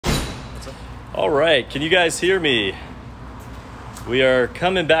All right, can you guys hear me? We are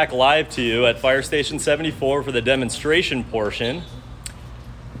coming back live to you at Fire Station 74 for the demonstration portion.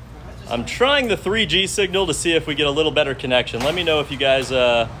 I'm trying the 3G signal to see if we get a little better connection. Let me know if you guys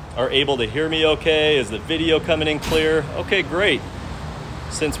are able to hear me okay. Is the video coming in clear? Okay, great.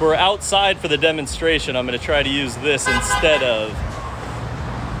 Since we're outside for the demonstration, I'm going to try to use this instead of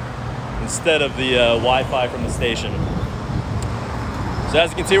the Wi-Fi from the station. So as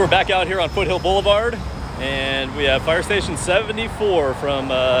you can see, we're back out here on Foothill Boulevard, and we have Fire Station 74 from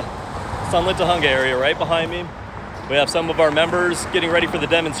Sunlintuhunga area right behind me. We have some of our members getting ready for the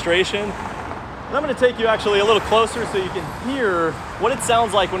demonstration. And I'm going to take you actually a little closer so you can hear what it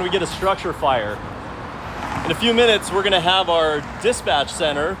sounds like when we get a structure fire. In a few minutes, we're going to have our dispatch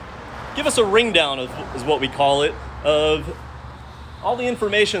center give us a ring down, is what we call it, of all the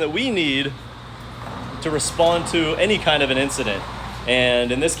information that we need to respond to any kind of an incident.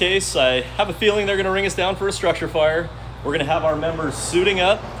 And in this case, I have a feeling they're going to ring us down for a structure fire. We're going to have our members suiting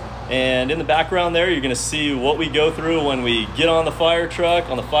up, and in the background there, you're going to see what we go through when we get on the fire truck,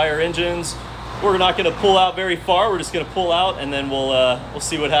 on the fire engines. We're not going to pull out very far. We're just going to pull out, and then we'll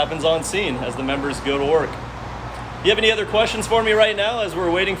see what happens on scene as the members go to work. Do you have any other questions for me right now as we're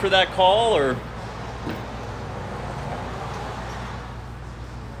waiting for that call, or?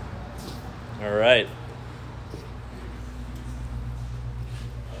 All right.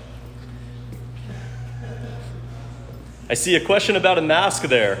 I see a question about a mask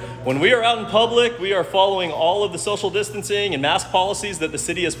there. When we are out in public, we are following all of the social distancing and mask policies that the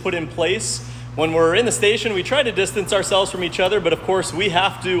city has put in place. When we're in the station, we try to distance ourselves from each other, but of course we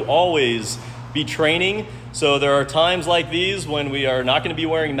have to always be training. So there are times like these when we are not going to be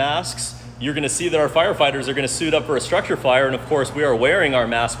wearing masks. You're going to see that our firefighters are going to suit up for a structure fire, and of course we are wearing our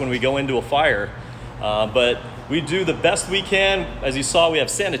mask when we go into a fire. But we do the best we can. As you saw, we have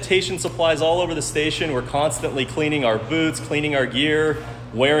sanitation supplies all over the station. We're constantly cleaning our boots, cleaning our gear,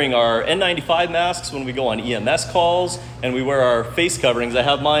 wearing our N95 masks when we go on EMS calls, and we wear our face coverings. I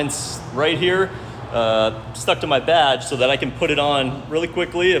have mine right here, stuck to my badge so that I can put it on really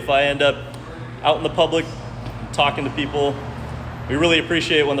quickly if I end up out in the public talking to people. We really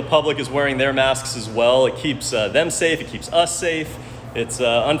appreciate when the public is wearing their masks as well. It keeps them safe, it keeps us safe. It's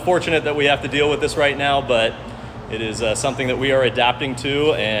unfortunate that we have to deal with this right now, but it is something that we are adapting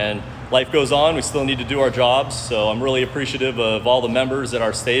to, and life goes on. We still need to do our jobs, so I'm really appreciative of all the members at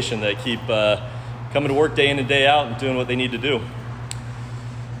our station that keep coming to work day in and day out and doing what they need to do.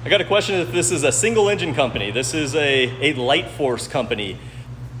 I got a question if this is a single engine company. This is a light force company.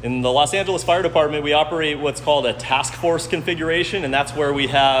 In the Los Angeles Fire Department, we operate what's called a task force configuration, and that's where we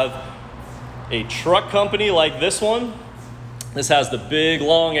have a truck company like this one. This has the big,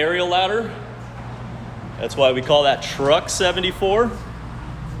 long aerial ladder. That's why we call that Truck 74.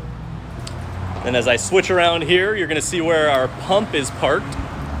 And as I switch around here, you're going to see where our pump is parked.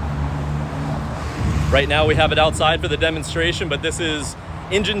 Right now we have it outside for the demonstration, but this is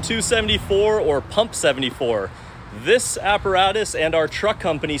Engine 274 or Pump 74. This apparatus and our truck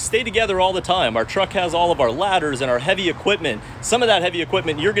company stay together all the time. Our truck has all of our ladders and our heavy equipment. Some of that heavy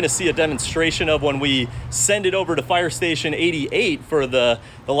equipment you're going to see a demonstration of when we send it over to Fire Station 88 for the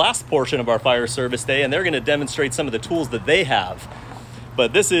last portion of our fire service day, and they're going to demonstrate some of the tools that they have.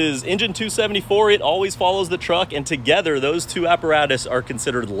 But this is Engine 274. It always follows the truck, and together those two apparatus are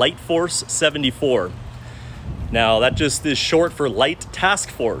considered Light Force 74. Now that just is short for Light Task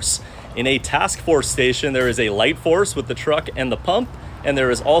Force. In a task force station, there is a light force with the truck and the pump, and there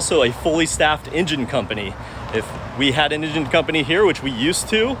is also a fully staffed engine company. If we had an engine company here, which we used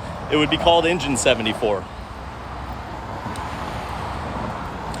to, it would be called Engine 74.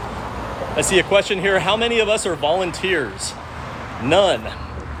 I see a question here. How many of us are volunteers? None.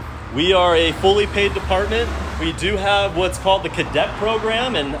 We are a fully paid department. We do have what's called the cadet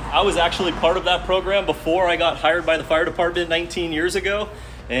program, and I was actually part of that program before I got hired by the fire department 19 years ago.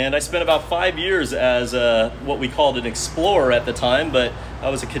 And I spent about 5 years as what we called an explorer at the time, but I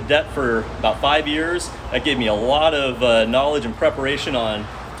was a cadet for about 5 years. That gave me a lot of knowledge and preparation on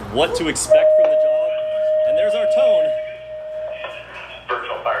what to expect from the job. And there's our tone.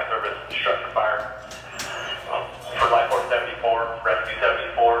 Virtual fire service, structure fire. For Light Force 74, Rescue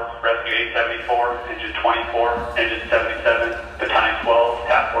 74, Rescue 874, Engine 24, Engine 77, Battalion 12,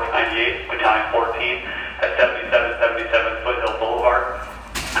 Task Force 98, Battalion 14, at 7777 Foothill Boulevard.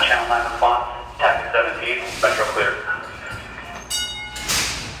 Channel 9 response, Tactic 17, Metro clear.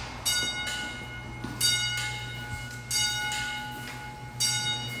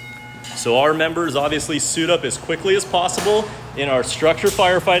 So our members obviously suit up as quickly as possible in our structure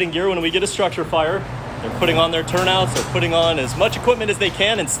firefighting gear when we get a structure fire. They're putting on their turnouts, they're putting on as much equipment as they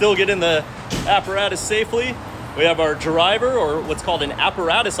can and still get in the apparatus safely. We have our driver, or what's called an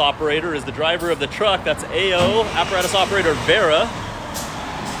apparatus operator, is the driver of the truck. That's AO, apparatus operator Vera.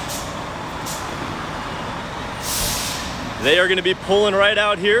 They are going to be pulling right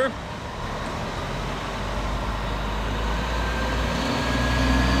out here.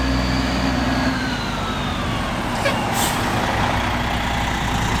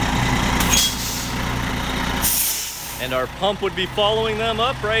 And our pump would be following them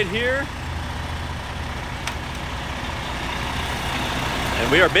up right here.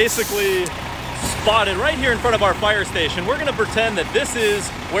 And we are basically spotted right here in front of our fire station. We're gonna pretend that this is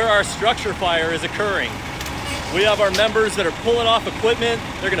where our structure fire is occurring. We have our members that are pulling off equipment.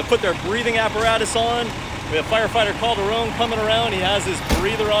 They're gonna put their breathing apparatus on. We have firefighter Calderon coming around. He has his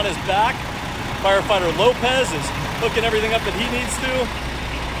breather on his back. Firefighter Lopez is hooking everything up that he needs to.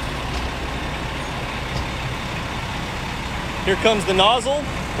 Here comes the nozzle.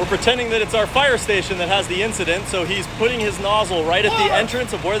 We're pretending that it's our fire station that has the incident, so he's putting his nozzle right at the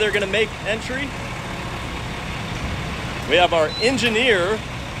entrance of where they're gonna make entry. We have our engineer,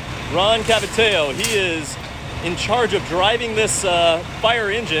 Ron Cavateo. He is in charge of driving this fire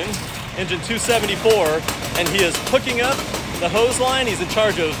engine 274, and he is hooking up the hose line. He's in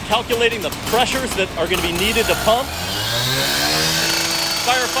charge of calculating the pressures that are gonna be needed to pump.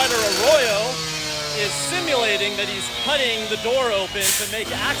 Firefighter Arroyo is simulating that he's cutting the door open to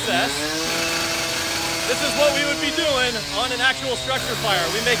make access. This is what we would be doing on an actual structure fire.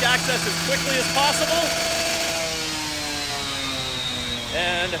 We make access as quickly as possible.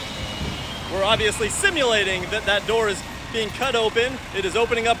 And we're obviously simulating that that door is being cut open. It is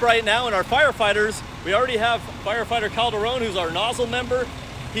opening up right now, and our firefighters, we already have firefighter Calderon, who's our nozzle member.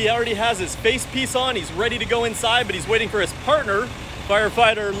 He already has his face piece on. He's ready to go inside, but he's waiting for his partner,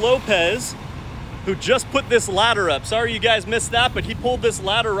 firefighter Lopez, who just put this ladder up. Sorry you guys missed that, but he pulled this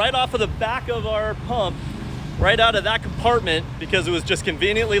ladder right off of the back of our pump, right out of that compartment, because it was just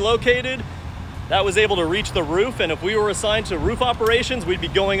conveniently located. That was able to reach the roof, and if we were assigned to roof operations, we'd be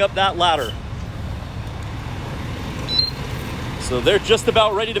going up that ladder. So they're just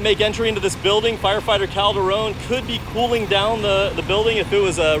about ready to make entry into this building. Firefighter Calderon could be cooling down the building if it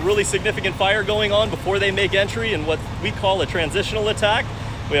was a really significant fire going on before they make entry in what we call a transitional attack.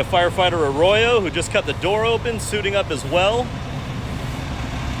 We have firefighter Arroyo, who just cut the door open, suiting up as well.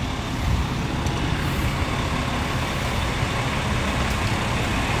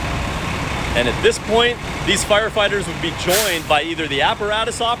 And at this point, these firefighters would be joined by either the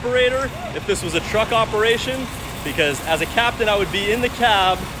apparatus operator, if this was a truck operation, because as a captain, I would be in the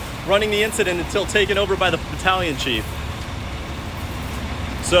cab running the incident until taken over by the battalion chief.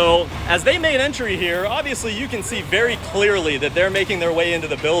 So as they made entry here, obviously you can see very clearly that they're making their way into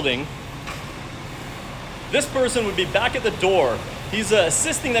the building. This person would be back at the door. He's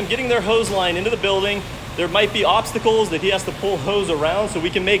assisting them getting their hose line into the building. There might be obstacles that he has to pull hose around so we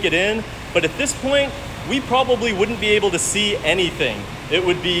can make it in. But at this point, we probably wouldn't be able to see anything. It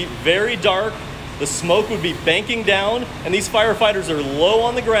would be very dark. The smoke would be banking down, and these firefighters are low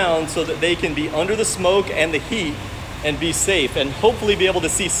on the ground so that they can be under the smoke and the heat and be safe and hopefully be able to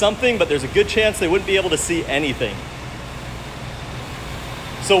see something, but there's a good chance they wouldn't be able to see anything.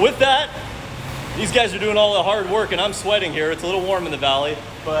 So with that, these guys are doing all the hard work, and I'm sweating here. It's a little warm in the valley,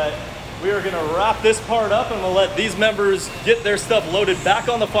 but we are gonna wrap this part up, and we'll let these members get their stuff loaded back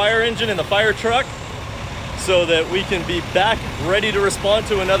on the fire engine in the fire truck so that we can be back ready to respond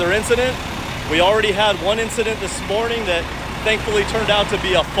to another incident. We already had one incident this morning that thankfully turned out to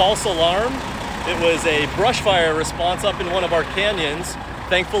be a false alarm. It was a brush fire response up in one of our canyons.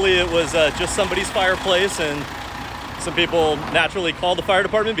 Thankfully, it was just somebody's fireplace, and some people naturally called the fire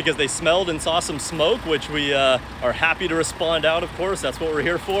department because they smelled and saw some smoke, which we are happy to respond out, of course. That's what we're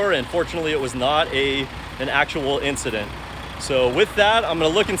here for, and fortunately, it was not an actual incident. So with that, I'm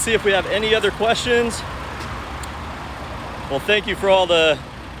gonna look and see if we have any other questions. Well, thank you for all the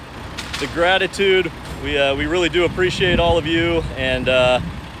gratitude. We really do appreciate all of you, and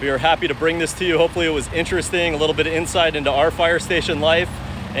we are happy to bring this to you. Hopefully it was interesting, a little bit of insight into our fire station life,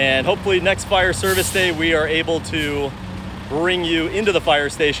 and hopefully next fire service day we are able to bring you into the fire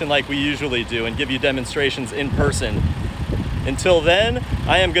station like we usually do and give you demonstrations in person. Until then,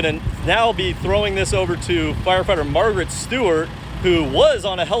 I am gonna now be throwing this over to firefighter Margaret Stewart, who was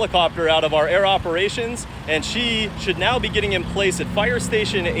on a helicopter out of our air operations, and she should now be getting in place at Fire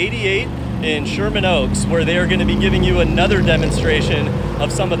Station 88 in Sherman Oaks, where they are going to be giving you another demonstration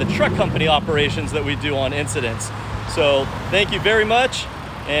of some of the truck company operations that we do on incidents. So thank you very much,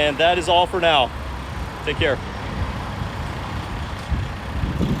 and that is all for now. Take care.